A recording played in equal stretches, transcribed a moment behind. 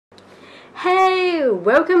Hey,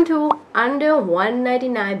 welcome to under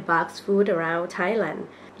 199 bucks food around Thailand.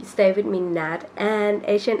 You stay with me, Nat and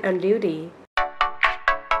Asian on duty.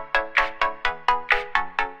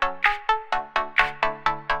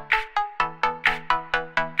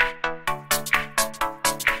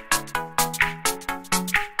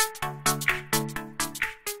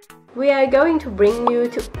 We are going to bring you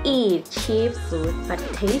to eat cheap food but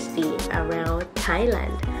tasty around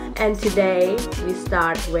Thailand. And today we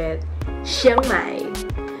start with Chiang Mai.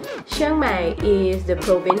 Chiang Mai is the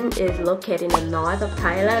province is located in the north of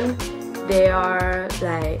Thailand. They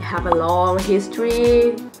have a long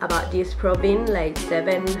history about this province, like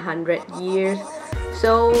 700 years.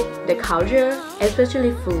 So the culture,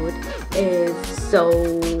 especially food, is so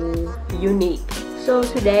unique. So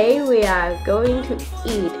today we are going to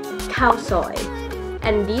eat Khao Soi.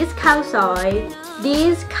 And this Khao Soi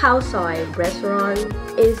restaurant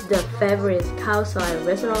is the favorite Khao Soi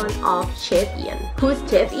restaurant of Chef Ian. Who's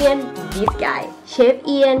Chef Ian? This guy. Chef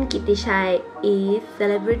Ian Kittichai is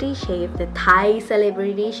celebrity chef, the Thai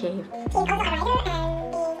celebrity chef. He's also a writer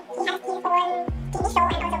and he has his own TV show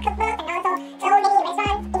and also cookbook and also so many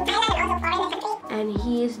restaurants in Thailand and also foreign countries. And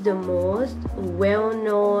he is the most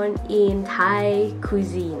well-known in Thai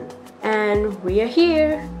cuisine. And we are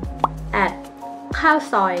here at Khao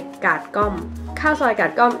Soi Kad Kom. Khao Soi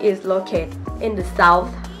Kad Kom is located in the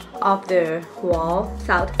south of the wall,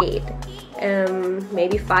 south gate.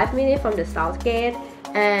 Maybe 5 minutes from the south gate.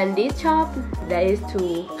 And this shop, there is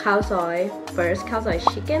two Khao Soi. First, Khao Soi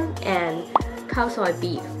chicken and Khao Soi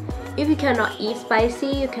beef. If you cannot eat spicy,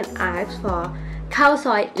 you can ask for Khao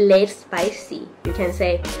Soi less spicy. You can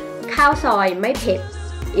say Khao Soi ไม่เผ็ด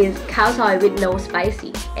is Khao Soi with no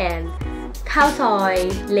spicy, and Khao Soi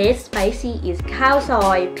less spicy is Khao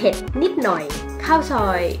Soi เผ็ดนิดหน่อย. Khao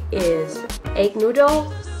Soi is egg noodle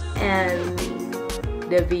and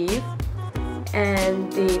the beef and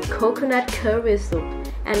the coconut curry soup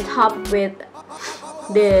and topped with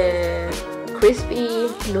the crispy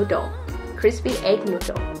egg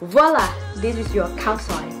noodle. Voila! This is your Khao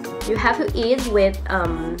Soi. You have to eat with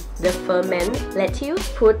the ferment lettuce.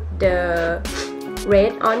 Put the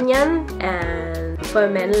red onion and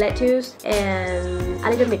ferment lettuce and a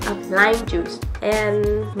little bit of lime juice and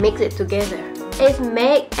mix it together. It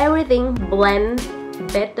makes everything blend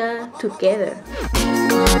better together.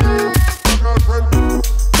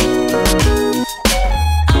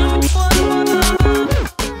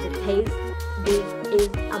 The taste, this is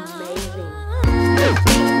amazing.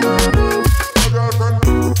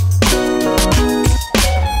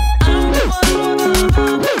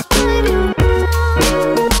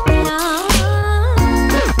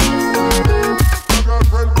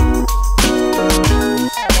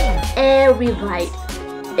 Every bite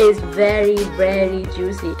is very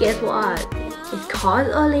juicy. Guess what? It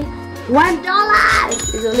costs only $1.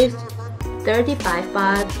 It's only 35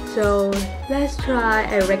 baht. So let's try.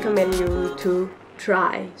 I recommend you to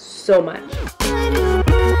try so much.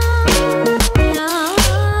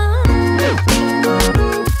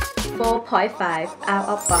 4.5 out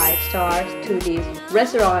of 5 stars to this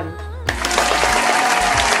restaurant.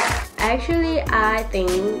 Actually, I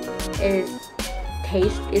think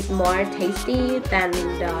taste is more tasty than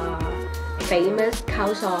the famous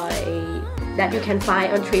Khao Soi that you can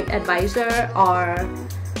find on TripAdvisor or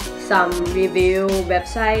some review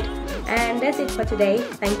website. And that's it for today.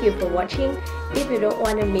 Thank you for watching. If you don't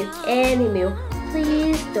want to miss any meal,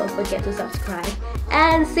 please don't forget to subscribe.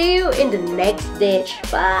 And see you in the next dish.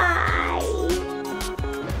 Bye!